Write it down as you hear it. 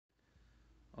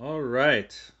All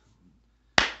right,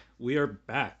 we are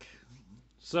back.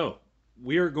 So,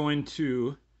 we are going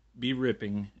to be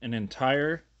ripping an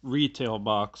entire retail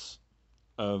box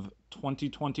of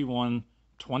 2021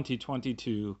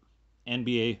 2022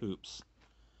 NBA hoops.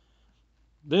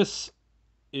 This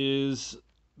is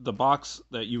the box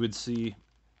that you would see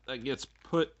that gets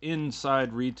put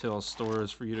inside retail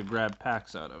stores for you to grab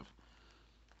packs out of.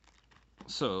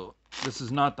 So, this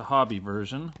is not the hobby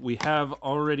version. We have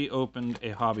already opened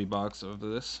a hobby box of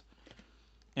this,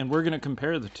 and we're going to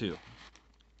compare the two.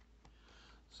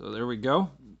 So there we go.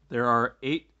 There are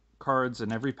 8 cards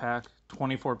in every pack,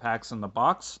 24 packs in the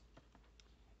box.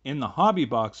 In the hobby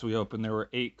box we opened, there were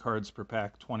 8 cards per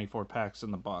pack, 24 packs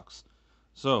in the box.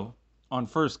 So, on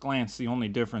first glance, the only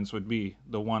difference would be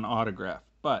the one autograph.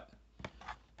 But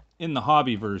in the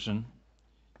hobby version,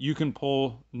 you can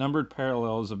pull numbered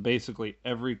parallels of basically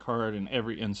every card and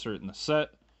every insert in the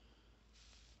set.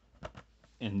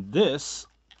 In this,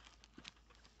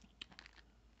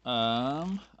 I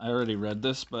already read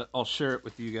this, but I'll share it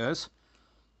with you guys.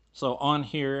 So on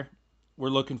here, we're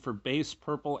looking for base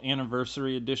purple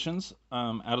anniversary editions.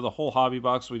 Out of the whole hobby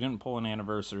box, we didn't pull an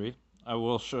anniversary. I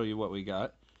will show you what we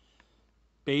got.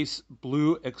 Base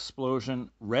blue explosion,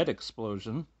 red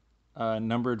explosion,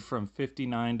 numbered from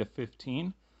 59 to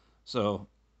 15. So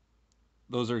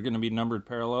those are going to be numbered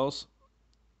parallels.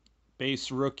 Base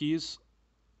rookies,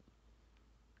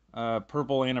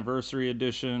 purple anniversary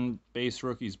edition, base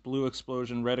rookies, blue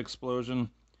explosion, red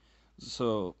explosion.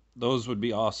 So those would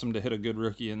be awesome to hit a good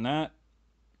rookie in that.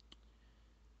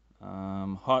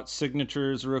 Hot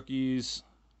signatures rookies,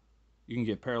 you can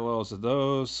get parallels of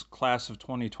those. Class of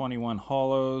 2021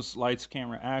 hollows, lights,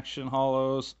 camera, action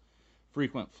hollows,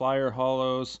 frequent flyer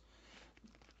hollows.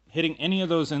 Hitting any of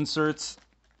those inserts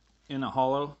in a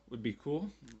hollow would be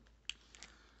cool.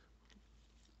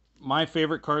 My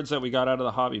favorite cards that we got out of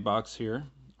the hobby box here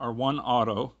are one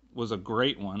auto, was a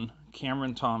great one.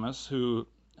 Cameron Thomas, who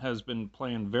has been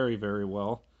playing very, very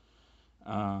well.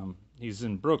 He's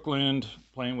in Brooklyn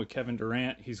playing with Kevin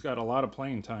Durant. He's got a lot of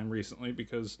playing time recently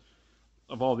because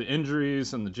of all the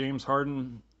injuries and the James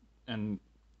Harden and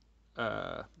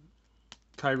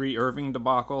Kyrie Irving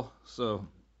debacle. So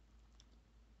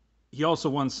he also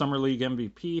won Summer League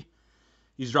MVP.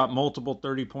 He's dropped multiple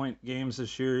 30-point games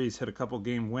this year. He's hit a couple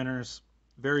game winners.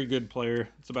 Very good player.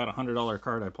 It's about a $100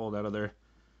 card I pulled out of there.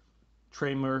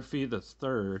 Trey Murphy the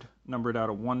third, numbered out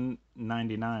of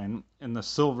 199, and the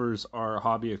silvers are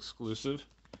hobby exclusive.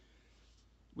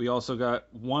 We also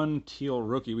got one teal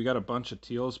rookie. We got a bunch of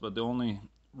teals, but the only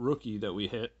rookie that we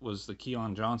hit was the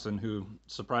Keon Johnson, who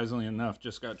surprisingly enough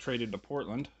just got traded to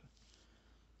Portland.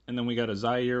 And then we got a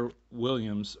Zaire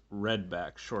Williams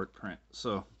redback short print.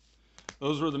 So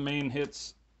those were the main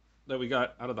hits that we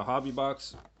got out of the hobby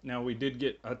box. Now we did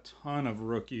get a ton of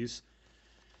rookies.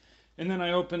 And then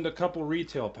I opened a couple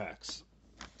retail packs.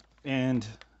 And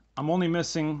I'm only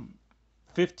missing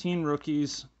 15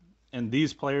 rookies and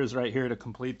these players right here to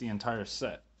complete the entire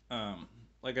set.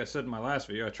 Like I said in my last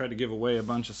video, I tried to give away a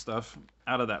bunch of stuff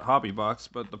out of that hobby box,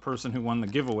 but the person who won the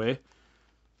giveaway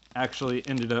actually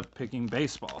ended up picking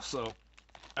baseball. So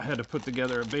I had to put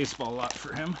together a baseball lot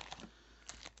for him.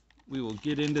 We will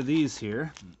get into these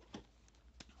here.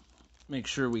 Make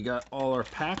sure we got all our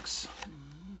packs.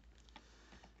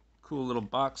 Cool little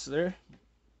box there.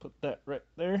 Put that right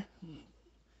there.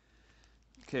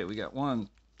 Okay, we got 1,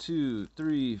 2,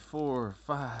 3, 4,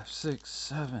 5, 6,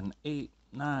 7, 8,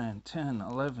 9, 10,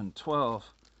 11, 12.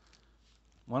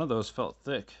 One of those felt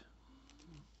thick.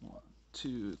 1,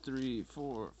 2, 3,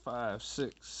 4, 5,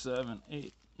 6, 7,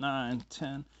 8, 9,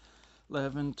 10,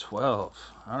 11, 12.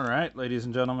 All right, ladies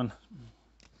and gentlemen.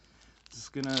 It's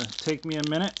going to take me a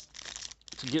minute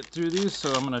to get through these,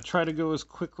 so I'm going to try to go as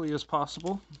quickly as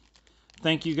possible.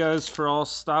 Thank you guys for all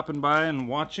stopping by and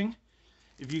watching.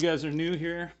 If you guys are new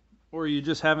here or you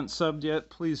just haven't subbed yet,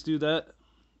 please do that.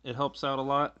 It helps out a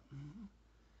lot.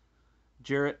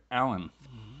 Jarrett Allen.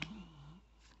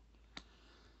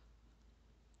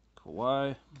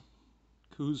 Kawhi.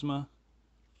 Kuzma.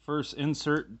 First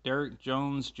insert, Derek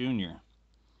Jones Jr.,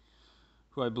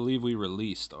 who I believe we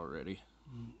released already.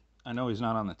 I know he's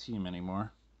not on the team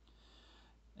anymore.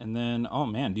 And then, oh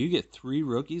man, do you get 3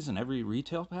 rookies in every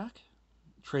retail pack?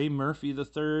 Trey Murphy the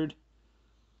third,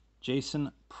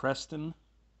 Jason Preston,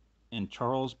 and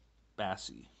Charles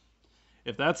Bassey.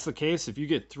 If that's the case, if you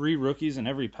get 3 rookies in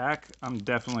every pack, I'm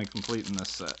definitely completing this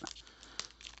set.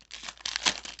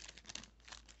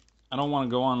 I don't want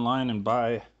to go online and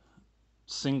buy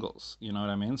singles, you know what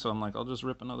I mean? So I'm like, I'll just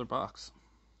rip another box.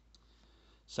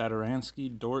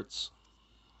 Satoransky, Dortz.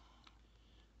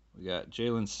 We got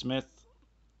Jalen Smith.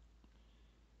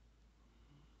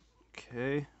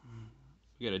 Okay.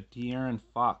 We got a De'Aaron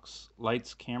Fox.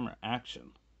 Lights, camera, action.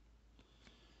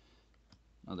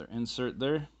 Another insert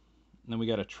there. And then we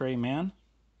got a Trey Mann,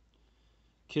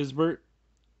 Kispert,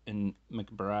 and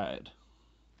McBride.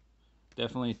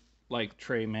 Definitely like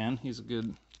Trey Mann. He's a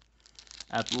good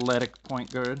athletic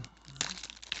point guard.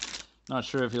 Not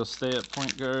sure if he'll stay at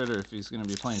point guard or if he's going to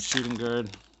be playing shooting guard.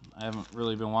 I haven't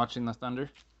really been watching the Thunder.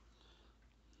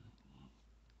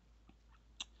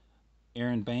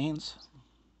 Aaron Baines,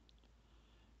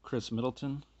 Chris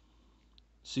Middleton,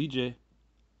 CJ,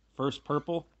 first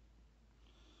purple.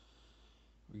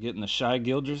 We're getting the Shai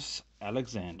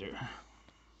Gilgeous-Alexander.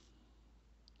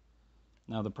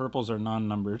 Now the purples are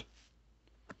non-numbered.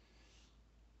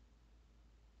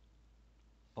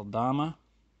 Aldama,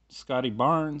 Scotty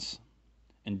Barnes,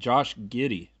 and Josh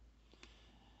Giddey.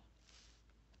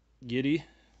 Giddey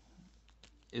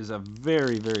is a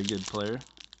very, very good player.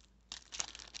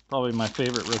 Probably my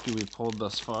favorite rookie we've pulled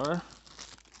thus far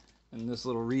in this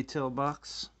little retail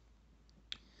box.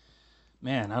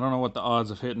 Man, I don't know what the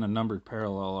odds of hitting a numbered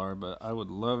parallel are, but I would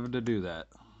love to do that.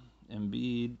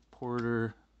 Embiid,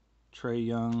 Porter, Trae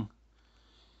Young,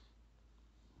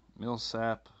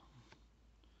 Millsap.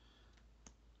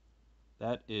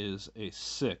 That is a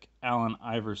sick Allen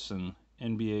Iverson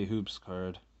NBA Hoops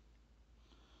card.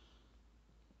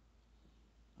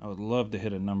 I would love to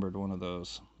hit a numbered one of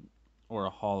those, or a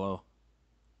hollow.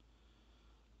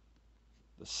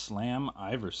 The Slam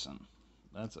Iverson.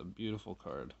 That's a beautiful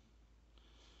card.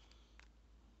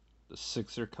 The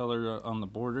Sixer color on the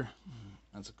border.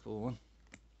 That's a cool one.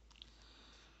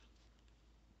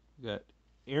 We got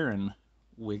Aaron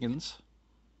Wiggins,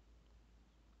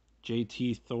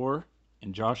 JT Thor,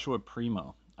 and Joshua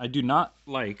Primo. I do not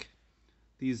like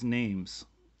these names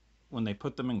when they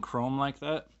put them in chrome like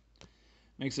that.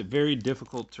 Makes it very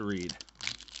difficult to read.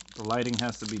 The lighting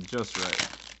has to be just right.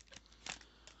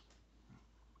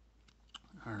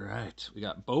 All right, we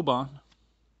got Boban,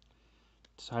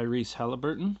 Tyrese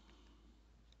Halliburton,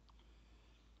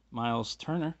 Miles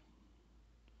Turner,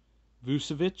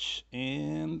 Vucevic,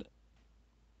 and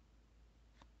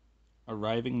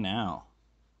arriving now.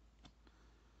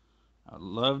 I'd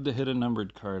love to hit a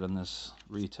numbered card on this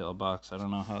retail box. I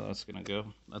don't know how that's going to go.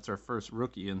 That's our first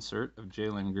rookie insert of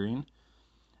Jalen Green,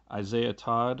 Isaiah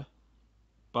Todd,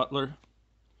 Butler,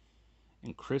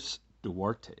 and Chris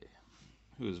Duarte,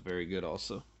 who is very good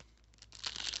also.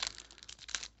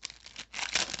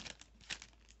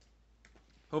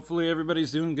 Hopefully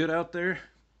everybody's doing good out there.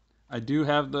 I do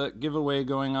have the giveaway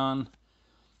going on.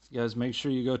 You guys make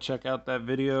sure you go check out that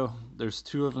video. There's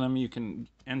 2 of them you can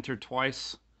enter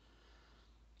twice.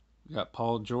 We got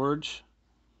Paul George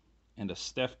and a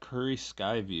Steph Curry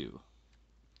Skyview.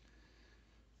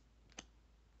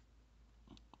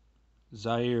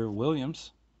 Zaire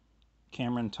Williams,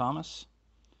 Cameron Thomas,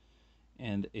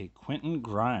 and a Quentin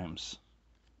Grimes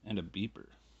and a beeper.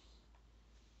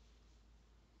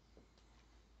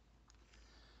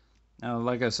 Now,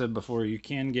 like I said before, you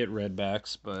can get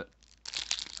redbacks, but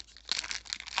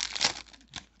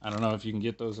I don't know if you can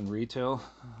get those in retail.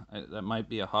 That might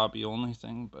be a hobby-only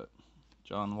thing, but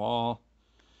John Wall,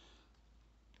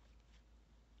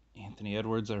 Anthony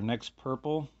Edwards, our next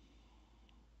purple.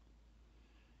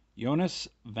 Jonas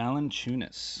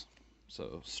Valanciunas.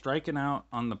 So striking out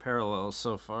on the parallels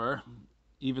so far,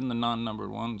 even the non-numbered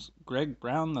ones. Greg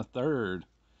Brown III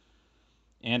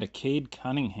and a Cade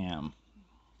Cunningham.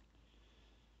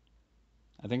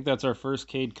 I think that's our first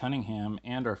Cade Cunningham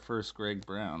and our first Greg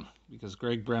Brown, because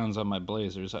Greg Brown's on my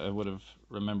Blazers. I would have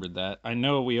remembered that. I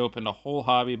know we opened a whole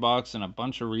hobby box and a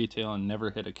bunch of retail and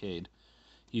never hit a Cade.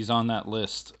 He's on that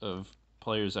list of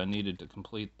players I needed to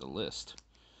complete the list.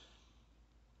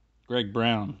 Greg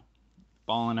Brown,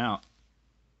 balling out.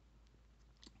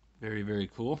 Very, very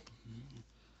cool.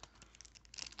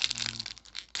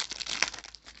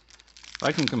 If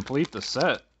I can complete the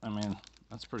set, I mean,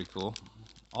 that's pretty cool.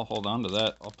 I'll hold on to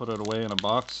that. I'll put it away in a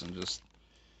box and just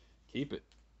keep it.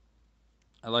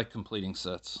 I like completing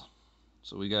sets.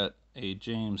 So we got a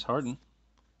James Harden,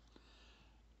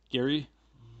 Scary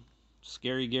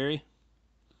Gary,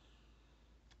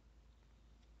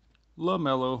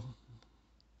 LaMelo,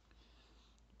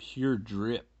 Pure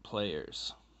Drip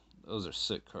players. Those are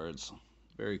sick cards.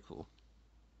 Very cool.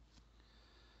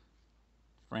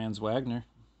 Franz Wagner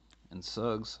and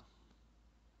Suggs.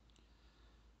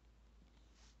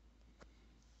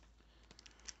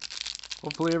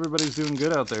 Hopefully everybody's doing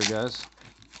good out there, guys.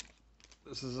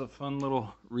 This is a fun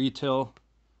little retail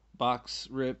box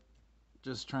rip.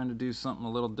 Just trying to do something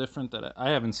a little different that I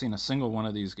haven't seen a single one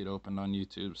of these get opened on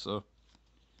YouTube, so.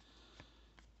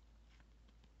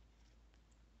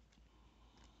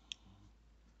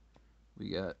 We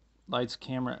got Lights,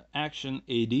 Camera, Action,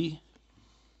 AD. Then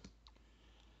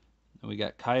we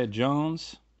got Kaya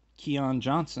Jones, Keon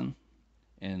Johnson,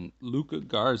 and Luka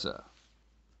Garza.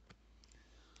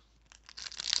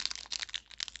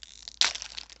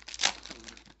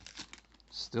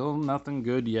 Still nothing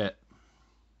good yet.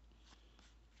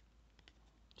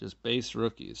 Just base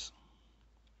rookies.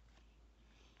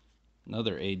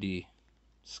 Another AD.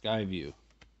 Skyview.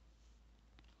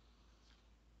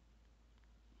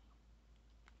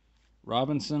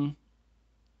 Robinson,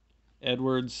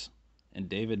 Edwards, and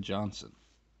David Johnson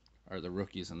are the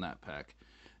rookies in that pack.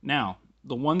 Now,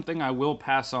 the one thing I will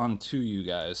pass on to you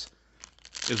guys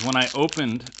is when I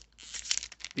opened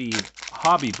the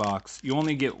hobby box, you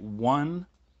only get one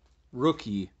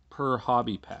rookie per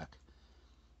hobby pack.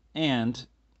 And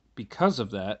because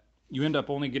of that, you end up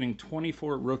only getting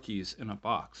 24 rookies in a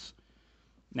box.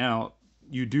 Now,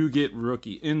 you do get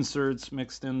rookie inserts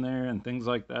mixed in there and things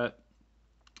like that.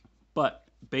 But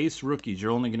base rookies,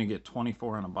 you're only going to get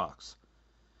 24 in a box.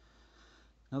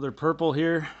 Another purple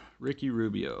here, Ricky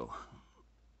Rubio.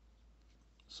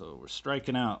 So we're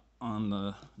striking out on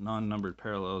the non-numbered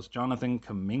parallels. Jonathan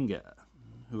Kuminga,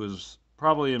 who is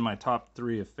probably in my top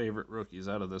 3 of favorite rookies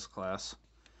out of this class.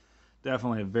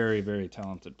 Definitely a very, very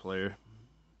talented player.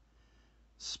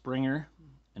 Springer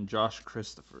and Josh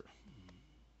Christopher.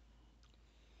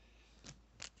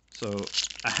 So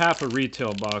a half a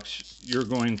retail box, you're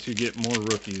going to get more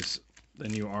rookies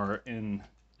than you are in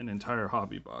an entire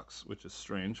hobby box, which is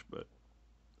strange, but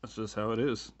that's just how it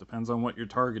is. Depends on what you're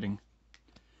targeting.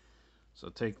 So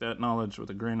take that knowledge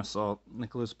with a grain of salt.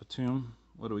 Nicholas Batum.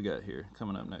 What do we got here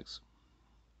coming up next?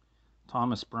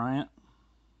 Thomas Bryant.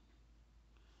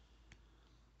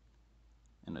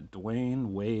 And a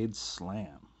Dwayne Wade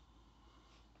slam.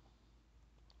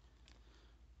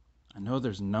 I know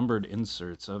there's numbered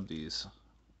inserts of these.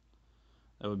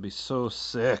 That would be so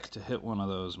sick to hit one of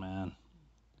those, man.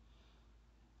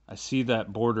 I see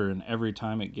that border and every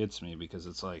time it gets me because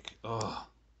it's like, oh.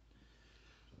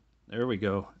 There we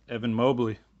go. Evan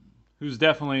Mobley, who's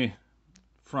definitely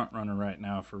front runner right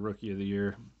now for Rookie of the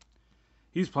Year.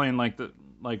 He's playing like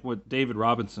what David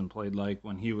Robinson played like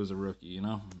when he was a rookie, you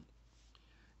know?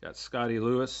 Got Scotty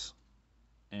Lewis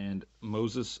and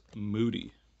Moses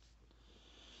Moody.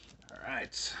 All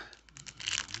right.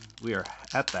 We are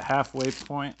at the halfway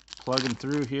point, plugging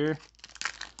through here.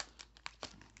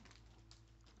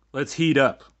 Let's heat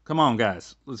up. Come on,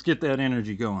 guys. Let's get that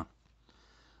energy going.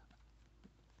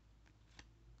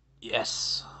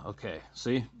 Yes. Okay.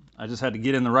 See? I just had to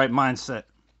get in the right mindset.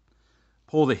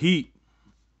 Pull the heat.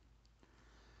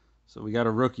 So we got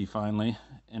a rookie finally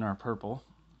in our purple.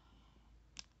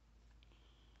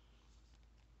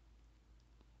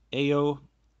 Ayo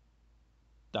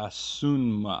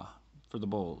Dosunmu for the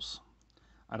Bulls.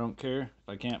 I don't care if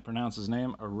I can't pronounce his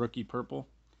name. A rookie purple.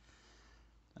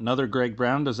 Another Greg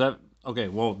Brown. Does that... Okay,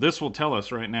 well, this will tell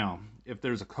us right now if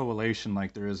there's a correlation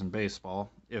like there is in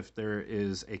baseball, if there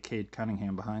is a Cade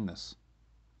Cunningham behind this.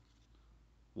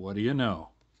 What do you know?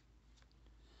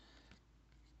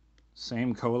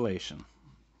 Same correlation.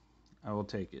 I will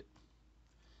take it.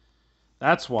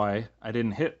 That's why I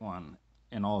didn't hit one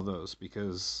in all those,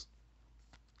 because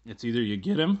it's either you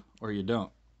get him or you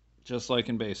don't. Just like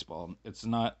in baseball. It's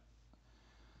not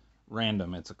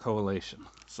random. It's a correlation.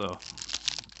 So,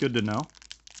 good to know.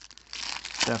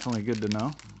 Definitely good to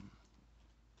know.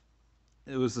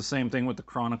 It was the same thing with the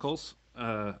Chronicles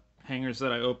hangers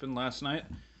that I opened last night.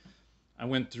 I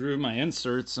went through my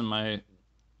inserts and my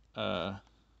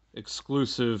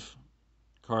exclusive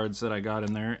cards that I got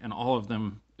in there, and all of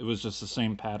them, it was just the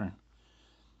same pattern.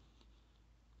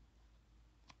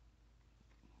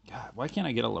 God, why can't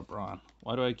I get a LeBron?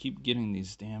 Why do I keep getting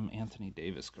these damn Anthony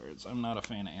Davis cards? I'm not a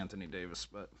fan of Anthony Davis,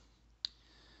 but...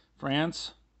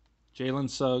 France, Jalen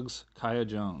Suggs, Kaya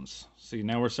Jones. See,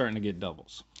 now we're starting to get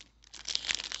doubles.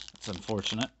 It's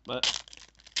unfortunate, but...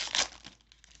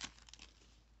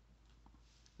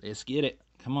 let's get it.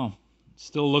 Come on.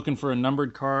 Still looking for a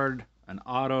numbered card, an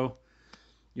auto.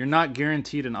 You're not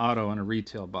guaranteed an auto in a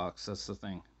retail box. That's the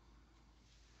thing.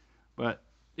 But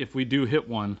if we do hit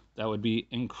one, that would be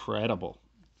incredible.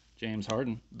 James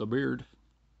Harden, the beard.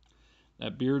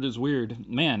 That beard is weird.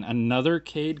 Man, another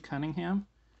Cade Cunningham?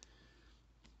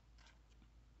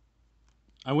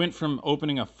 I went from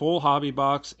opening a full hobby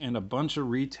box and a bunch of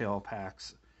retail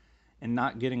packs and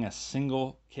not getting a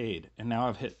single Cade. And now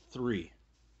I've hit 3.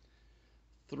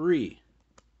 3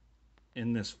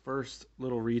 in this first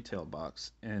little retail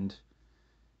box. And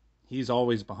he's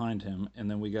always behind him. And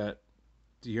then we got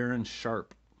De'Aaron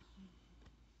Sharp.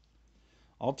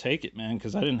 I'll take it, man,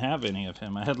 because I didn't have any of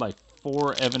him. I had like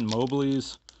 4 Evan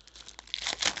Mobleys.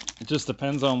 It just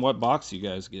depends on what box you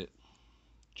guys get.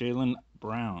 Jaylen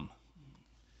Brown.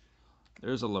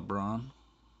 There's a LeBron.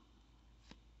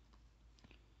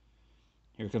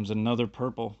 Here comes another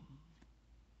purple.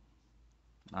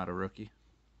 Not a rookie.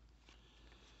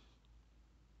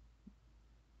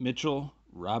 Mitchell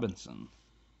Robinson.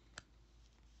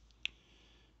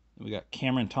 We got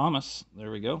Cameron Thomas. There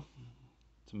we go.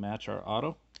 To match our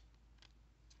auto.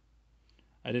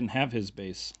 I didn't have his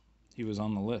base. He was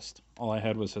on the list. All I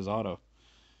had was his auto,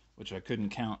 which I couldn't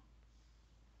count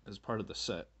as part of the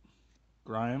set.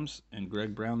 Grimes and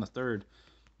Greg Brown III.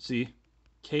 See,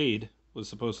 Cade was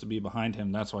supposed to be behind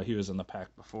him. That's why he was in the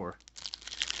pack before.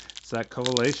 It's that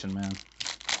correlation, man.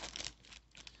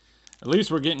 At least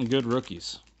we're getting good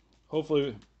rookies.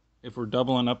 Hopefully, if we're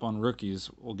doubling up on rookies,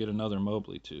 we'll get another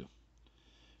Mobley too.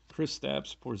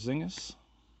 Kristaps Porzingis.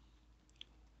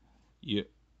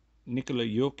 Nikola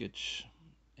Jokic.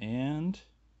 And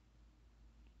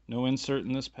no insert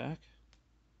in this pack.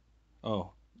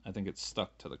 Oh, I think it's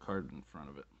stuck to the card in front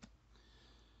of it.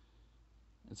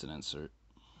 It's an insert.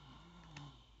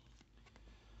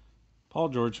 Paul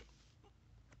George.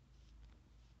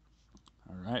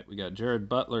 All right, we got Jared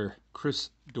Butler, Chris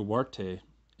Duarte,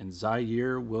 and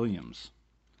Zaire Williams.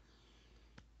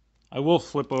 I will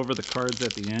flip over the cards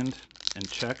at the end and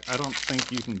check. I don't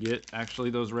think you can get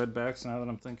actually those red backs now that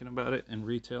I'm thinking about it in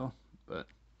retail. But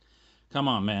come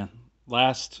on, man.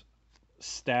 Last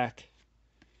stack.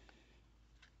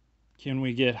 Can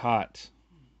we get hot?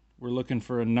 We're looking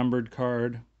for a numbered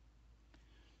card.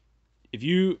 If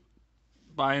you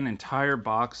buy an entire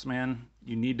box, man,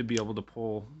 you need to be able to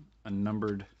pull a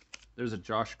numbered. There's a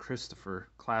Josh Christopher,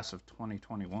 class of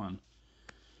 2021.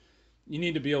 You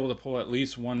need to be able to pull at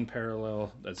least one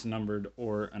parallel that's numbered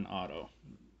or an auto.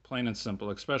 Plain and simple,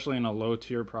 especially in a low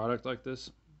tier product like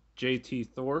this. JT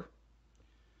Thor,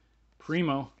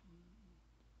 Primo,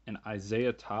 and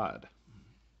Isaiah Todd.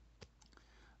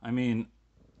 I mean,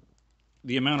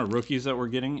 the amount of rookies that we're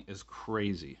getting is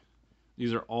crazy.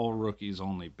 These are all rookies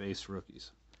only, base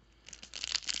rookies.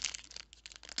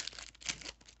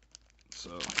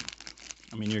 So,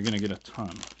 I mean, you're going to get a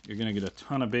ton. You're going to get a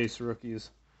ton of base rookies.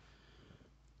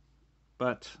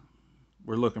 But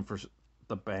we're looking for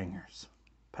the bangers.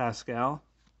 Pascal.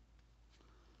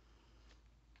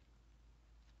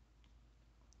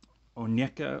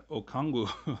 Onyeka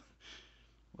Okongwu.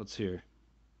 What's here?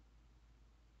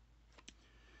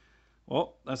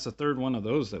 Well, that's the third one of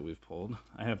those that we've pulled.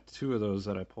 I have two of those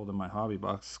that I pulled in my hobby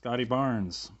box. Scotty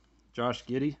Barnes, Josh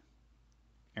Giddey,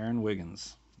 Aaron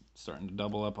Wiggins. Starting to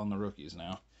double up on the rookies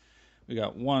now. We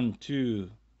got 1, 2,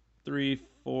 3,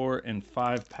 4, and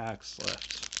 5 packs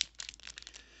left.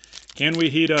 Can we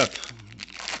heat up?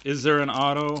 Is there an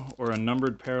auto or a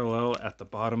numbered parallel at the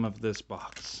bottom of this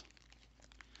box?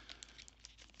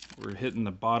 We're hitting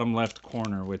the bottom left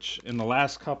corner, which in the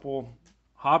last couple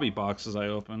hobby boxes I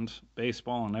opened,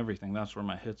 baseball and everything, that's where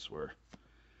my hits were.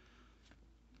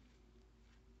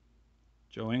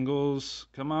 Joe Ingles,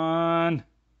 come on.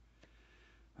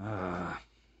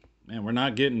 Man, we're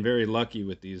not getting very lucky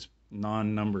with these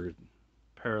non-numbered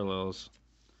parallels.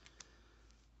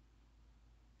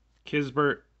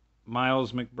 Kisbert,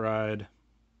 Miles McBride,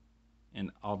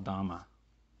 and Aldama.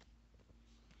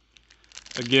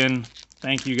 Again,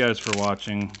 thank you guys for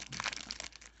watching.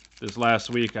 This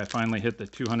last week, I finally hit the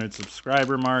 200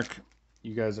 subscriber mark.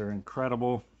 You guys are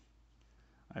incredible.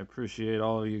 I appreciate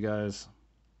all of you guys.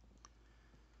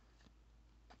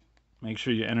 Make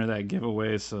sure you enter that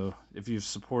giveaway so if you've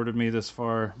supported me this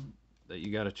far, that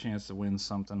you got a chance to win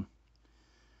something.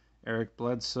 Eric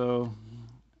Bledsoe.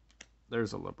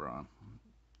 There's a LeBron.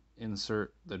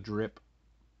 Insert the drip.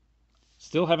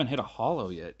 Still haven't hit a hollow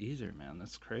yet either, man.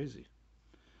 That's crazy.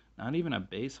 Not even a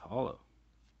base hollow.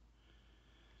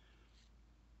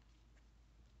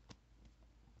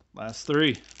 Last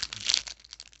three.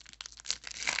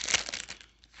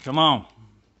 Come on.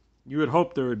 You would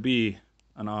hope there would be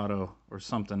an auto or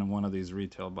something in one of these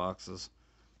retail boxes.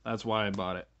 That's why I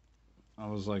bought it. I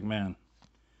was like, man,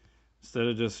 instead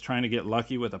of just trying to get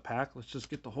lucky with a pack, let's just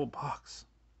get the whole box.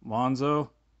 Lonzo.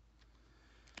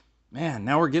 Man,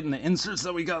 now we're getting the inserts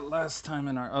that we got last time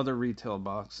in our other retail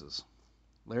boxes.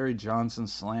 Larry Johnson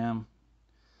Slam.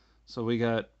 So we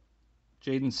got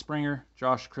Jaden Springer,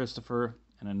 Josh Christopher,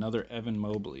 and another Evan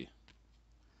Mobley.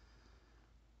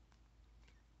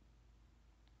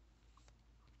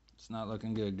 It's not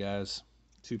looking good, guys.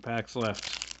 2 packs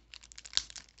left.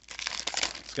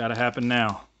 It's got to happen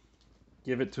now.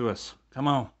 Give it to us. Come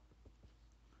on.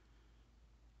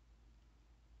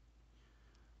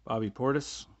 Bobby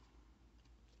Portis.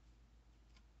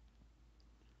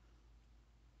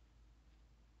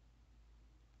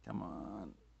 Come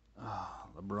on.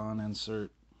 LeBron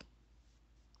insert.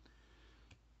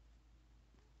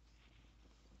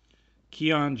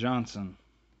 Keon Johnson.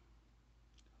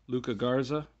 Luka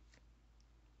Garza.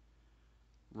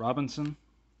 Robinson.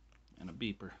 And a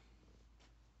beeper.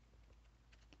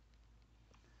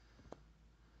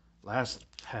 Last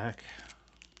pack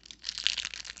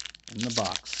in the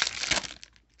box.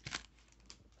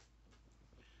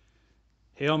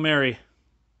 Hail Mary.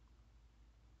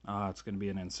 It's going to be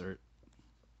an insert.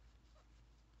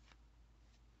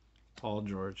 Paul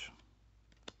George.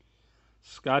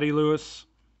 Scotty Lewis.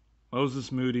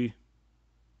 Moses Moody.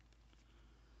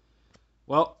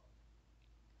 Well,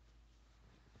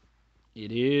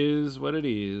 it is what it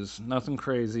is. Nothing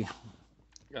crazy.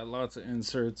 Got lots of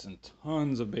inserts and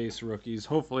tons of base rookies.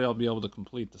 Hopefully I'll be able to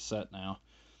complete the set now.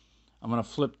 I'm going to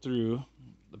flip through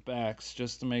the backs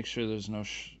just to make sure there's no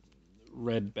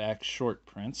red back short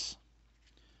prints.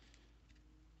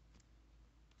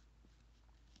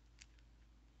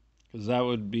 Because that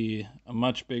would be a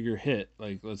much bigger hit.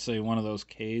 Like, let's say one of those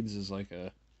Cades is like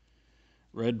a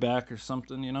red back or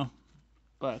something, you know?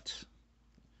 But,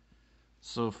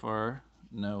 so far,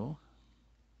 no.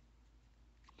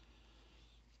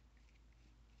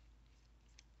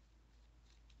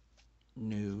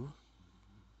 No.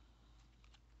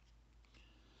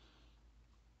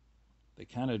 They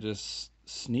kind of just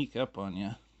sneak up on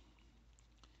you.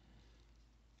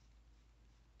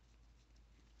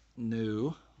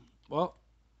 No. Well,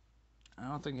 I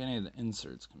don't think any of the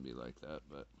inserts can be like that,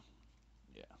 but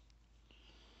yeah.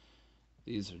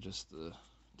 These are just the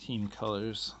team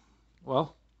colors.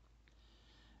 Well,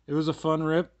 it was a fun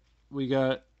rip. We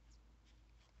got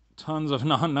tons of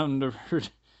non-numbered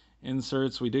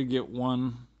inserts. We did get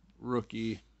one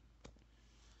rookie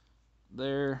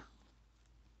there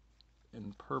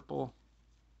in purple,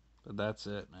 but that's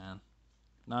it, man.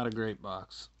 Not a great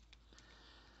box.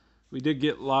 We did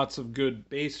get lots of good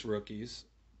base rookies,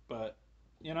 but,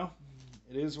 you know,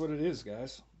 it is what it is,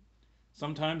 guys.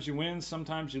 Sometimes you win,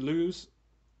 sometimes you lose.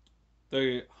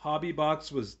 The hobby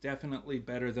box was definitely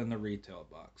better than the retail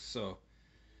box. So,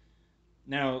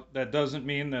 now that doesn't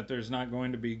mean that there's not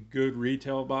going to be good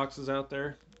retail boxes out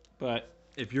there, but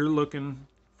if you're looking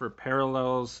for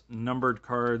parallels, numbered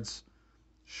cards,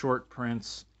 short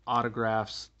prints,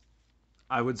 autographs,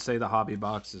 I would say the hobby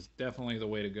box is definitely the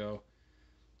way to go.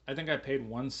 I think I paid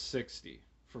 $160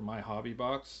 for my hobby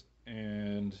box,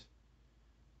 and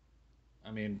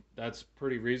I mean that's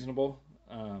pretty reasonable.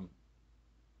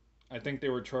 I think they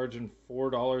were charging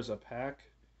 $4 a pack.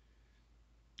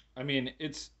 I mean,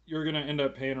 you're gonna end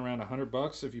up paying around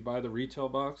 $100 if you buy the retail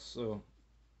box. So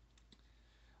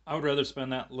I would rather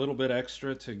spend that little bit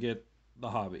extra to get the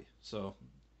hobby. So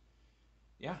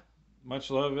yeah, much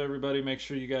love, everybody. Make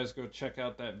sure you guys go check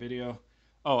out that video.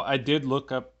 Oh, I did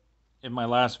look up in my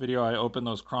last video. I opened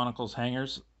those Chronicles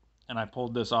hangers, and I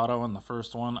pulled this auto in the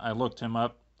first one. I looked him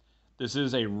up. This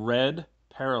is a red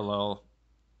parallel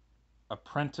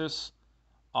apprentice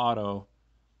auto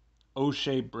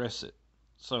O'Shea Brissett.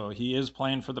 So he is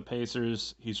playing for the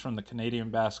Pacers. He's from the Canadian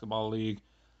Basketball League,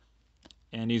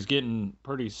 and he's getting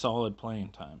pretty solid playing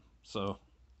time. So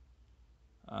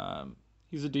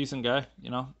he's a decent guy,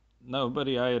 you know.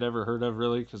 Nobody I had ever heard of,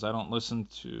 really, because I don't listen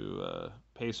to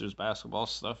Pacers basketball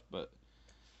stuff. But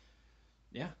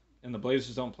yeah, and the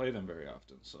Blazers don't play them very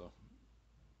often. So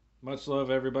much love,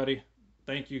 everybody.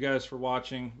 Thank you guys for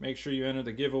watching. Make sure you enter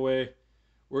the giveaway.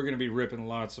 We're going to be ripping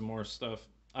lots of more stuff.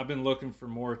 I've been looking for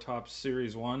more Topps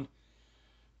Series 1,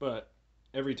 but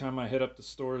every time I hit up the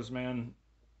stores, man,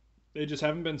 they just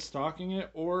haven't been stocking it,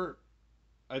 or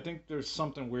I think there's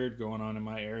something weird going on in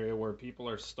my area where people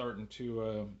are starting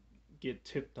to get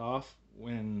tipped off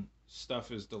when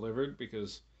stuff is delivered,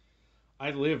 because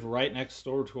I live right next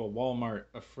door to a Walmart,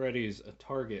 a Freddy's, a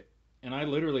Target, and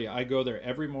I go there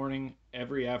every morning,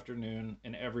 every afternoon,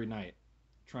 and every night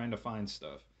trying to find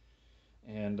stuff.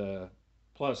 And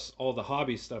plus all the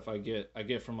hobby stuff I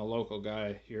get from a local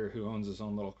guy here who owns his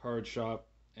own little card shop,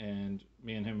 and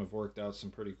me and him have worked out some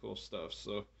pretty cool stuff.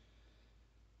 So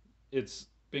it's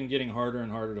been getting harder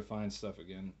and harder to find stuff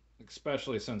again,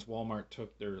 especially since Walmart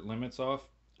took their limits off.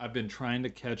 I've been trying to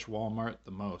catch Walmart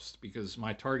the most because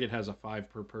my Target has a 5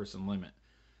 per person limit.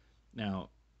 Now,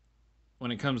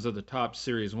 when it comes to the Topps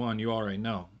Series 1, you already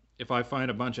know. If I find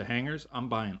a bunch of hangers, I'm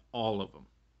buying all of them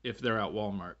if they're at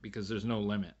Walmart, because there's no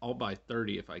limit. I'll buy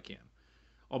 30 if I can.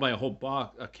 I'll buy a whole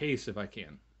box, a case if I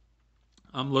can.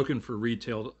 I'm looking for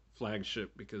retail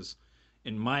flagship because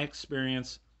in my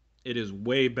experience, it is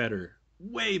way better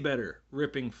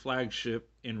ripping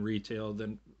flagship in retail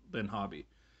than hobby.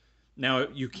 Now,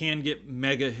 you can get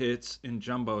mega hits in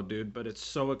jumbo, dude, but it's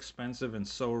so expensive and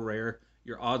so rare.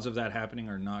 your odds of that happening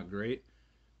are not great.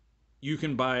 You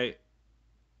can buy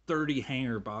 30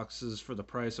 hanger boxes for the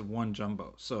price of one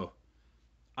jumbo. So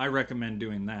I recommend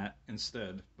doing that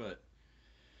instead. But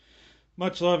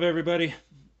much love, everybody.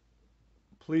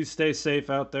 Please stay safe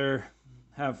out there.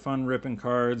 Have fun ripping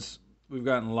cards. We've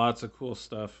gotten lots of cool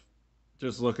stuff.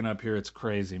 Just looking up here, it's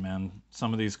crazy, man.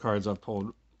 Some of these cards I've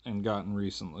pulled and gotten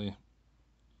recently.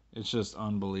 It's just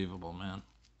unbelievable, man.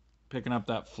 Picking up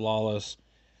that Flawless,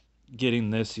 getting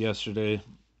this yesterday,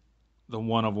 the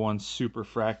 1/1 Super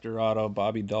Fractor Auto,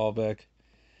 Bobby Dahlbeck,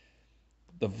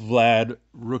 the Vlad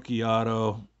Rookie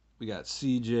Auto. We got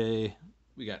CJ,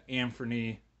 we got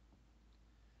Anthony,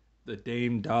 the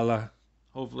Dame Dalla.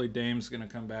 Hopefully Dame's going to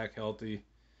come back healthy.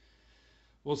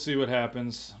 We'll see what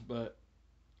happens, but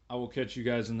I will catch you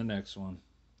guys in the next one.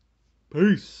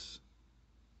 Peace.